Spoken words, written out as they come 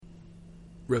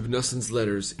Reb Noson's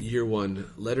Letters, Year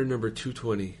 1, Letter number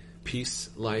 220, Peace,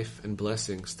 Life, and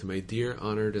Blessings to my dear,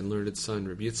 honored, and learned son,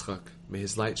 Reb Yitzchak, may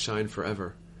his light shine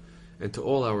forever, and to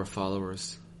all our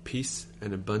followers, peace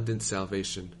and abundant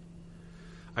salvation.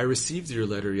 I received your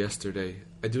letter yesterday.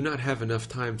 I do not have enough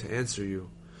time to answer you,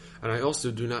 and I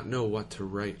also do not know what to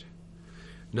write.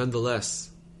 Nonetheless,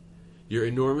 your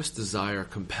enormous desire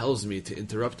compels me to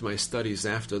interrupt my studies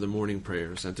after the morning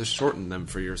prayers and to shorten them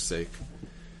for your sake.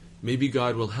 Maybe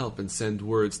God will help and send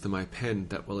words to my pen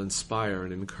that will inspire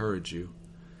and encourage you.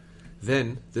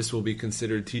 Then this will be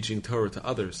considered teaching Torah to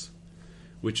others,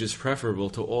 which is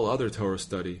preferable to all other Torah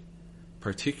study,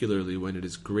 particularly when it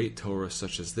is great Torah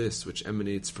such as this, which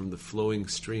emanates from the flowing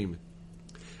stream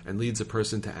and leads a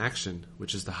person to action,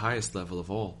 which is the highest level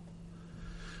of all.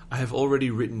 I have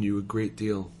already written you a great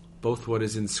deal, both what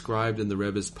is inscribed in the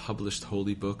Rebbe's published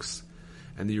holy books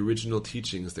and the original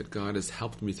teachings that God has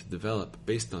helped me to develop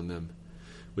based on them,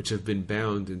 which have been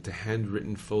bound into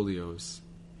handwritten folios.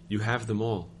 You have them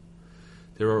all.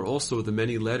 There are also the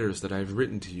many letters that I have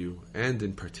written to you, and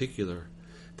in particular,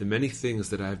 the many things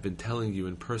that I have been telling you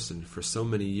in person for so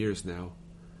many years now.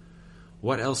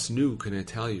 What else new can I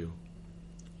tell you?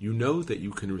 You know that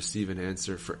you can receive an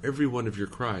answer for every one of your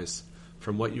cries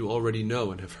from what you already know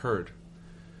and have heard.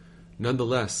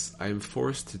 Nonetheless, I am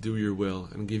forced to do your will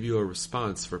and give you a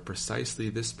response for precisely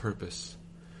this purpose,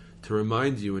 to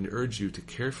remind you and urge you to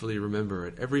carefully remember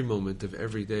at every moment of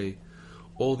every day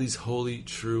all these holy,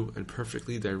 true, and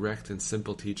perfectly direct and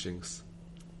simple teachings.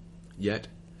 Yet,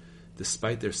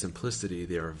 despite their simplicity,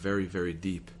 they are very, very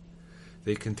deep.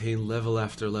 They contain level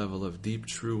after level of deep,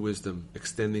 true wisdom,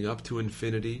 extending up to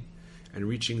infinity and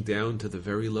reaching down to the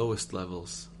very lowest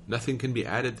levels. Nothing can be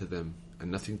added to them,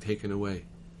 and nothing taken away.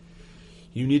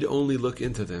 You need only look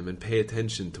into them and pay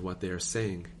attention to what they are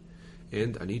saying,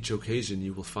 and on each occasion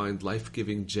you will find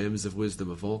life-giving gems of wisdom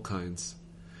of all kinds.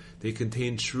 They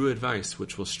contain true advice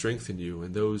which will strengthen you,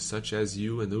 and those such as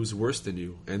you, and those worse than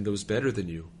you, and those better than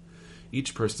you,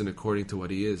 each person according to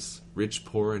what he is, rich,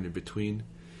 poor, and in between,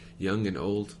 young and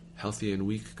old, healthy and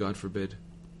weak, God forbid.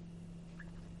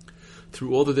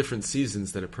 Through all the different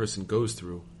seasons that a person goes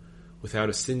through, without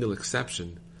a single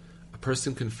exception, a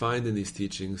person can find in these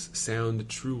teachings sound,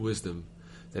 true wisdom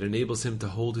that enables him to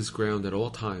hold his ground at all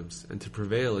times and to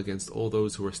prevail against all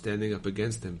those who are standing up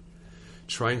against him,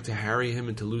 trying to harry him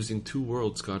into losing two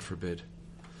worlds, God forbid.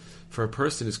 For a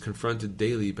person is confronted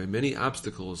daily by many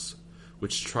obstacles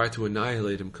which try to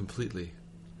annihilate him completely.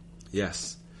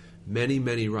 Yes, many,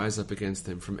 many rise up against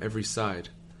him from every side.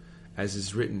 As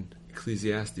is written,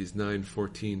 Ecclesiastes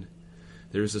 9:14,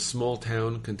 there is a small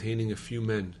town containing a few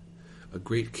men. A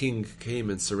great king came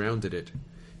and surrounded it,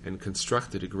 and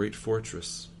constructed a great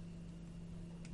fortress.